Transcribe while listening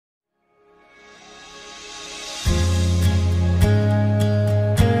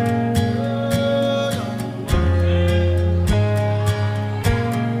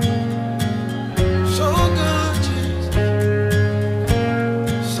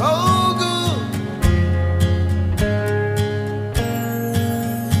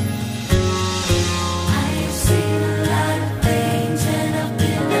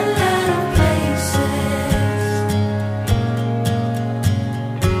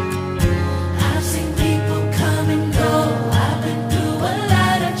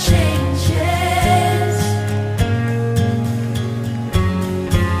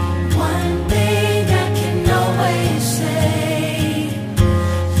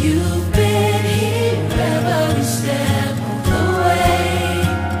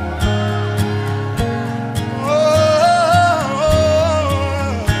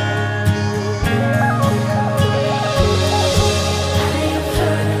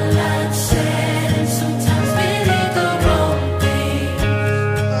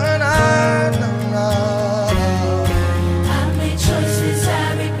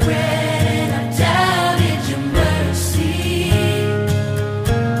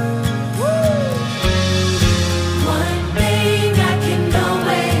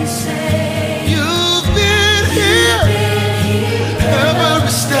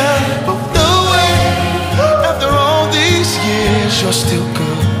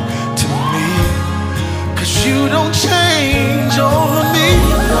good to me. 'Cause you don't change over me.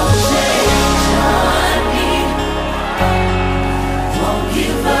 You don't change on me. Won't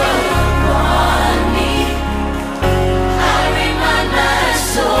give up on me. I remind my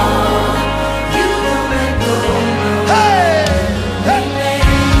soul you won't let go. Hey! Hey!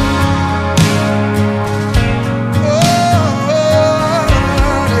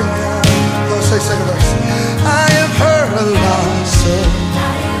 Say second verse. I have heard a lot said.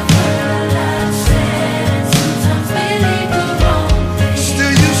 I have heard a lot said. Sometimes really the wrong thing.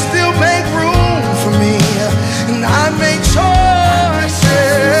 Still, you still make room for me, and I make choices.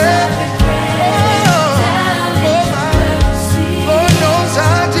 Lord knows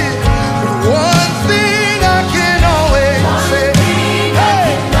I did. But one thing I can always say, hey,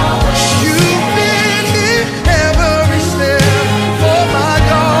 you've been here every step. Oh my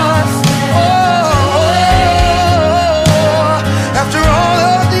God. After all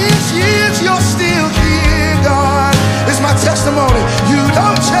of these years, you're still here, God. It's my testimony. You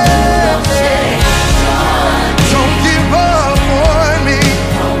don't change. Don't give up on me.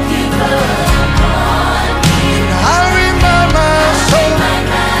 And I remind my soul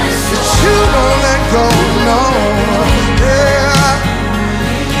that you won't let go, no. Yeah.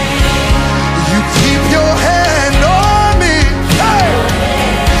 You keep your hand on me. Hey.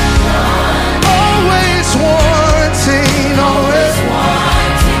 Always wanting, always.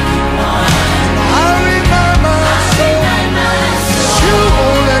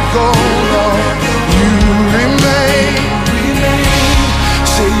 Go, no, you remain,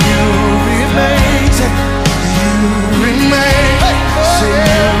 say you remain, say you remain, say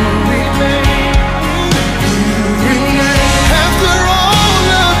you remain. After all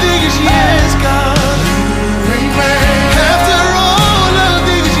of these years, God, you remain. After all of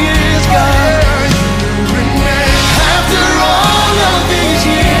these years, God, you remain. After all of these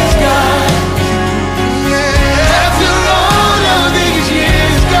years, God, after all of these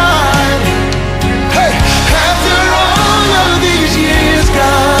years.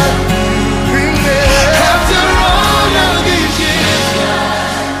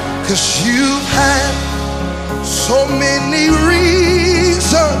 Cause you've had so many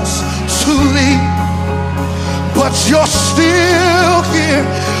reasons to leave, but you're still here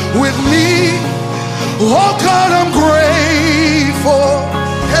with me. Oh God, I'm grateful.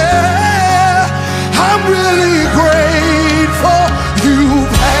 Yeah, I'm really grateful.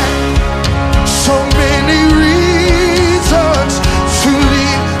 You've had so many reasons to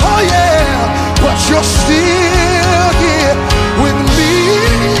leave. Oh yeah, but you're still here with me.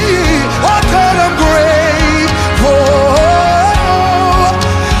 Oh God, I'm grateful.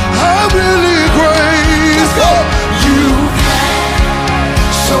 I'm really grateful. You've had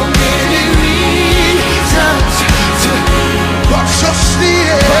so many reasons to leave, but you're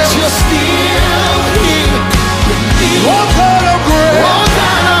still here with me. Oh God, I'm grateful. Oh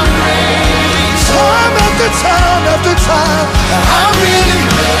God, I'm grateful. Time after time after time, I'm really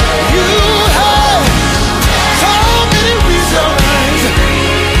grateful. You have so many reasons.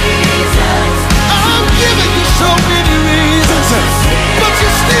 I'm giving you so many reasons, but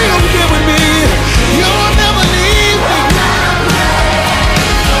you're still here with me. You'll never leave me.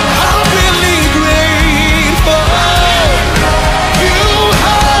 I'm really grateful. You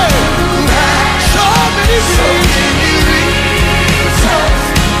have so many reasons,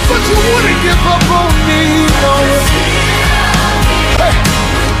 but you wouldn't give up on me, no. Hey.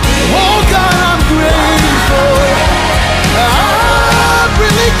 Oh God, I'm grateful. I'm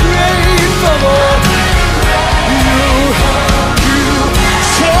really grateful. You,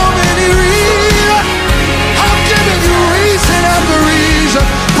 so many reasons. I'm giving you reason after reason,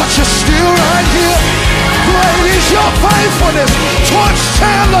 but you're still right here. Great is your faithfulness towards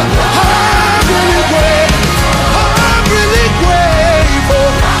Chandler. I'm really grateful. I'm really grateful.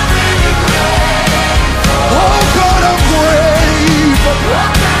 Oh God, I'm grateful.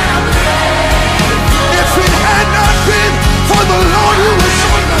 If it had not been for the Lord who was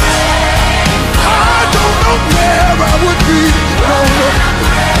with us, I don't know where I would be. No,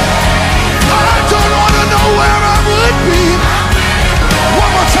 I don't want to know where I would be.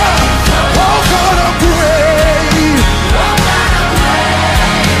 One more time. Oh God, I'm grateful.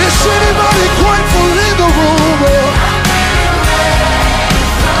 Is anybody grateful in the room?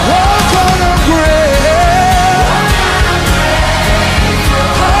 Oh God, I'm grateful.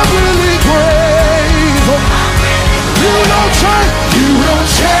 I'm really grateful. You don't change. You don't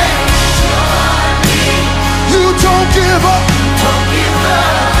change. You don't give up.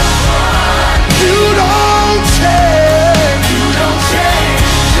 You don't change.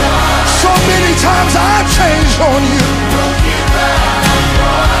 So many times I've changed on you.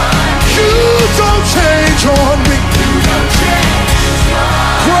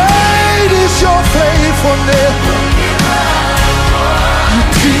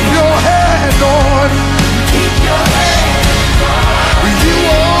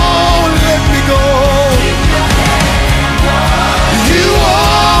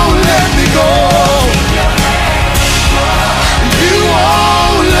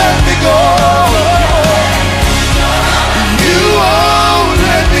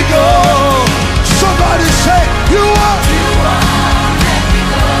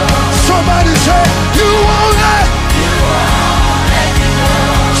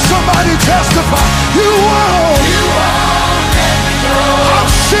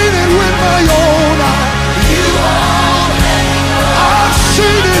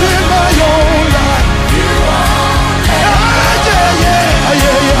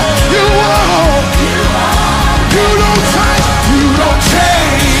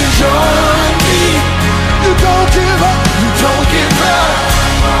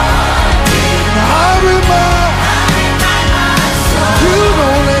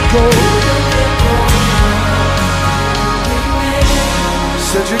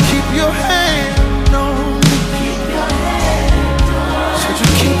 Said you keep your hand on me. Said you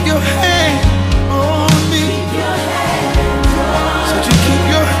keep your hand on me. Said you keep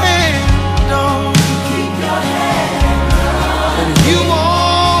your hand on me. And you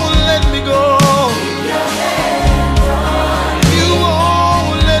won't let me go. You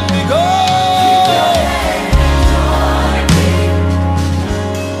won't let me go.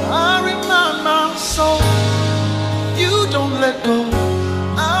 I remind my soul, you don't let go.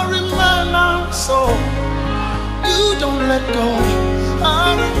 I remind my soul, you don't let go.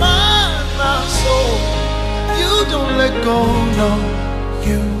 I remind my soul, you don't let go. No,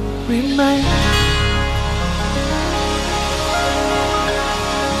 you remain.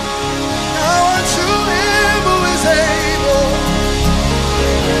 Now unto him who is able,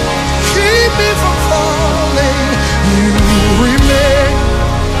 keep me from falling, you remain.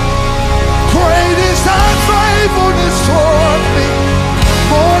 Great is thy faithfulness toward me.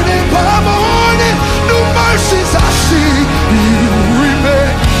 Morning by morning, new mercies I see. You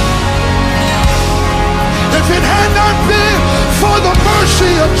remain. If it had not been for the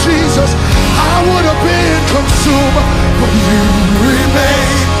mercy of Jesus, I would have been consumed. But you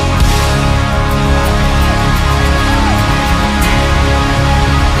remain.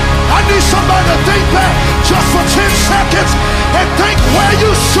 I need somebody to think back just for 10 seconds and think where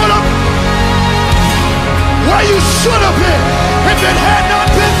you should have. Where you should have been if it had not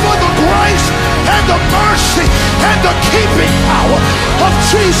been for the grace and the mercy and the keeping power of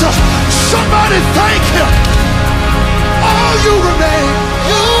Jesus. Somebody thank him. Oh, you remain.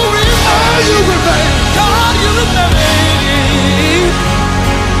 You remain. Oh, you remain. God, you remain.